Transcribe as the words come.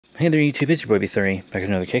Hey there YouTube, it's your boy B3, back with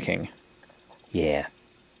another kicking. Yeah,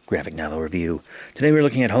 graphic novel review. Today we're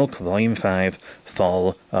looking at Hulk, Volume 5,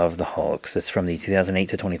 Fall of the Hulks. It's from the 2008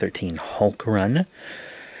 to 2013 Hulk run.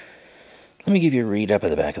 Let me give you a read up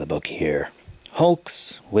at the back of the book here.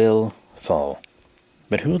 Hulks will fall.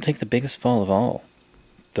 But who will take the biggest fall of all?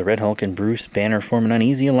 The Red Hulk and Bruce Banner form an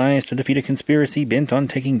uneasy alliance to defeat a conspiracy bent on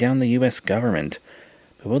taking down the U.S. government.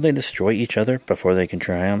 But will they destroy each other before they can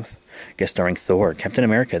triumph? Guest starring Thor, Captain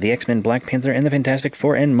America, the X-Men, Black Panther, and the Fantastic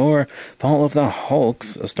Four, and more. Fall of the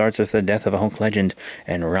Hulks starts with the death of a Hulk legend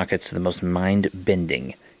and rockets to the most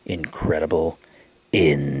mind-bending, incredible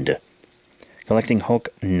end. Collecting Hulk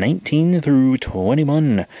 19 through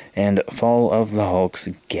 21, and Fall of the Hulks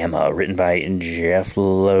Gamma, written by Jeff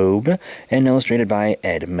Loeb, and illustrated by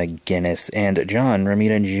Ed McGuinness and John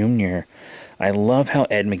Romita Jr. I love how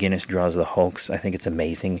Ed McGuinness draws the Hulks. I think it's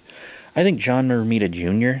amazing. I think John Romita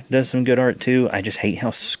Jr. does some good art too. I just hate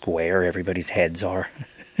how square everybody's heads are.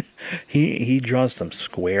 He draws some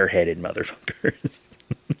square-headed motherfuckers.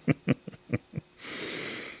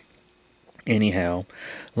 Anyhow,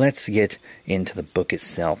 let's get into the book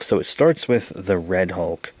itself. So it starts with the Red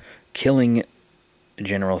Hulk killing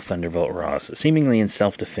General Thunderbolt Ross, seemingly in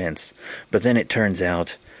self-defense, but then it turns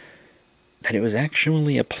out that it was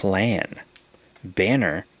actually a plan.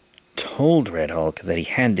 Banner told Red Hulk that he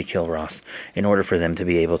had to kill Ross in order for them to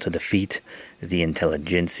be able to defeat the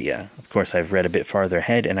Intelligentsia. Of course, I've read a bit farther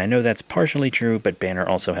ahead, and I know that's partially true, but Banner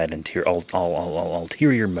also had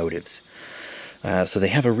ulterior motives. So they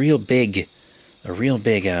have a real big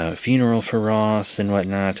funeral for Ross and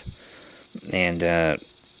whatnot, and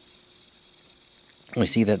we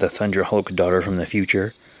see that the Thunder Hulk daughter from the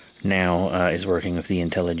future now is working with the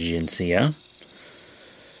Intelligentsia.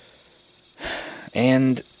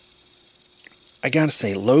 And I gotta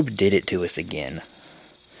say, Loeb did it to us again.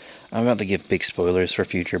 I'm about to give big spoilers for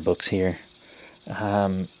future books here.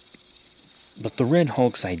 But the Red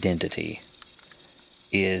Hulk's identity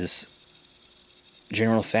is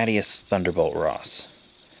General Thaddeus Thunderbolt Ross.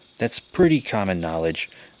 That's pretty common knowledge.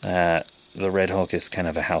 The Red Hulk is kind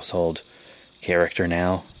of a household character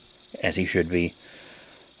now, as he should be.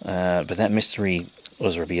 But that mystery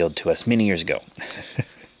was revealed to us many years ago.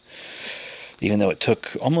 Even though it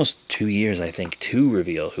took almost 2 years, I think, to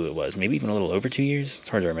reveal who it was. Maybe even a little over 2 years. It's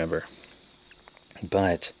hard to remember.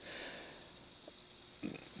 But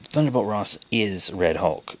Thunderbolt Ross is Red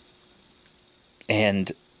Hulk.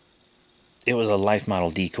 And it was a life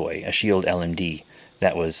model decoy, a S.H.I.E.L.D. LMD,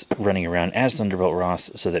 that was running around as Thunderbolt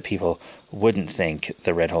Ross so that people wouldn't think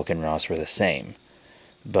the Red Hulk and Ross were the same.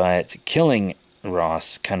 But killing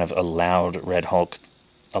Ross kind of allowed Red Hulk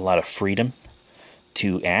a lot of freedom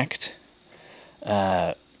to act.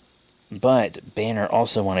 But Banner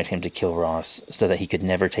also wanted him to kill Ross so that he could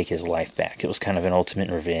never take his life back. It was kind of an ultimate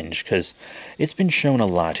revenge, because it's been shown a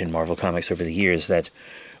lot in Marvel Comics over the years that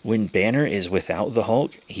when Banner is without the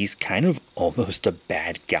Hulk, he's kind of almost a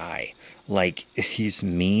bad guy. Like, he's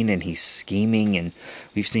mean and he's scheming, and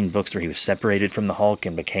we've seen books where he was separated from the Hulk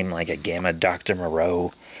and became like a Gamma Dr.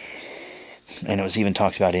 Moreau. And it was even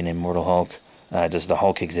talked about in Immortal Hulk. Does the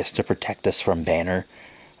Hulk exist to protect us from Banner?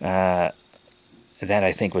 That,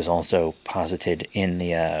 I think, was also posited in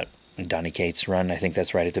the Donny Cates run. I think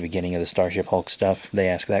that's right at the beginning of the Starship Hulk stuff. They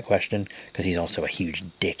ask that question, because he's also a huge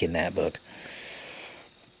dick in that book.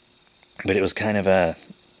 But it was kind of a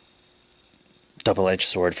double-edged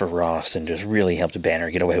sword for Ross, and just really helped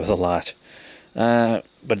Banner get away with a lot. But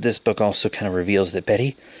this book also kind of reveals that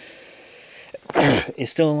Betty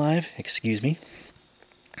is still alive, excuse me,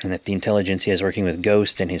 and that the Intelligentsia is working with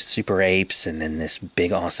Ghost and his super apes, and then this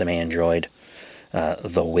big awesome android.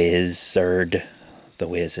 The Wizard. The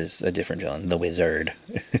Wiz is a different villain. The Wizard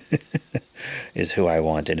is who I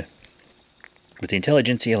wanted. But the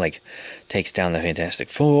Intelligentsia, takes down the Fantastic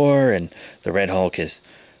Four, and the Red Hulk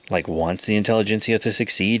wants the Intelligentsia to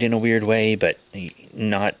succeed in a weird way, but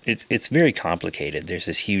not. It's very complicated. There's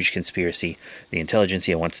this huge conspiracy. The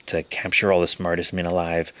Intelligentsia wants to capture all the smartest men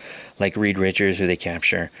alive, like Reed Richards, who they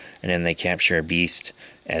capture, and then they capture Beast,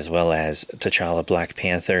 as well as T'Challa, Black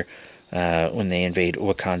Panther, when they invade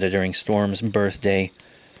Wakanda during Storm's birthday.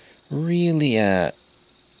 Really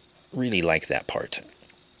like that part.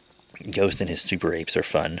 Ghost and his super apes are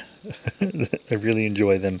fun. I really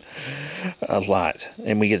enjoy them a lot.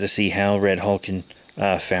 And we get to see how Red Hulk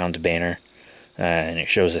found Banner. And it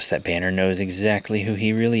shows us that Banner knows exactly who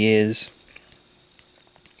he really is,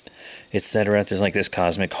 etc. There's this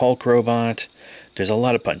cosmic Hulk robot. There's a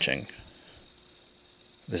lot of punching.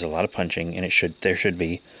 And there should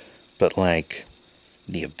be. But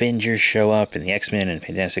the Avengers show up, and the X-Men and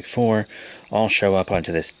Fantastic Four all show up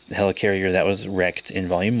onto this helicarrier that was wrecked in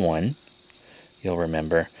Volume 1, you'll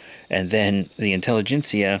remember. And then the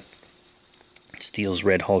Intelligentsia steals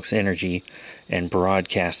Red Hulk's energy and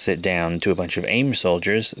broadcasts it down to a bunch of AIM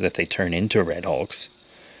soldiers that they turn into Red Hulks.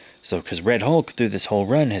 So, because Red Hulk, through this whole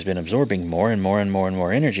run, has been absorbing more and more and more and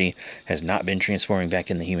more energy, has not been transforming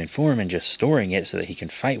back into human form and just storing it so that he can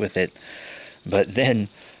fight with it. But then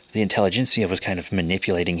the Intelligentsia was kind of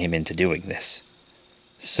manipulating him into doing this,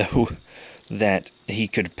 so that he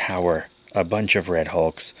could power a bunch of Red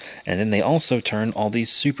Hulks, and then they also turn all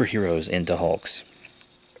these superheroes into Hulks.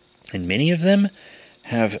 And many of them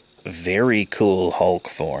have very cool Hulk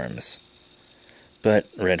forms. But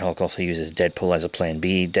Red Hulk also uses Deadpool as a plan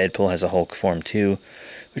B. Deadpool has a Hulk form too,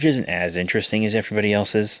 which isn't as interesting as everybody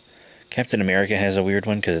else's. Captain America has a weird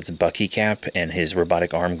one because it's Bucky Cap and his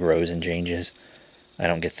robotic arm grows and changes. I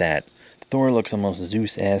don't get that. Thor looks almost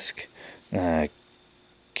Zeus-esque.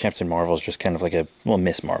 Captain Marvel's just kind of like a... well,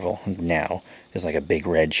 Miss Marvel now is like a big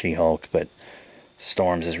red She-Hulk, but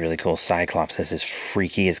Storm's is really cool. Cyclops has this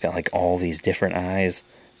freaky... it's got like all these different eyes.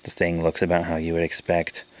 The Thing looks about how you would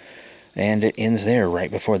expect. And it ends there,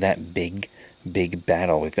 right before that big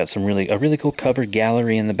battle. We've got a really cool cover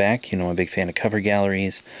gallery in the back. You know, I'm a big fan of cover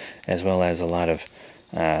galleries, as well as a lot of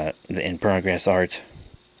the in-progress art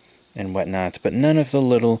and whatnot, but none of the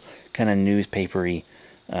little kind of newspapery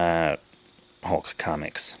Hulk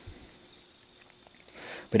comics.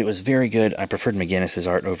 But it was very good. I preferred McGinnis's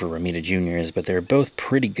art over Romita Jr.'s, but they're both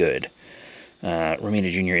pretty good.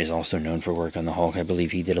 Romita Jr. is also known for work on the Hulk. I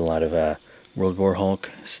believe he did a lot of World War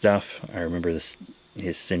Hulk stuff. I remember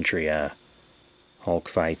his Century Hulk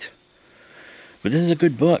fight. But this is a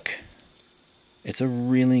good book. It's a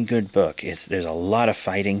really good book. There's a lot of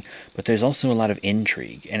fighting, but there's also a lot of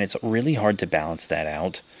intrigue, and it's really hard to balance that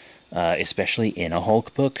out, especially in a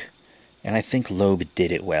Hulk book. And I think Loeb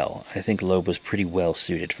did it well. I think Loeb was pretty well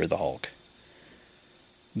suited for the Hulk.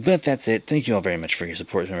 But that's it. Thank you all very much for your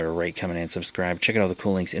support. Remember to rate, comment, and subscribe. Check out all the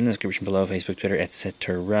cool links in the description below. Facebook, Twitter,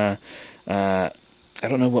 etc. I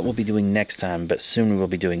don't know what we'll be doing next time, but soon we will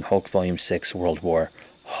be doing Hulk Volume 6, World War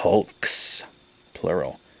Hulks.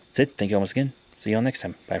 Plural. That's it. Thank you all once again. See you all next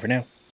time. Bye for now.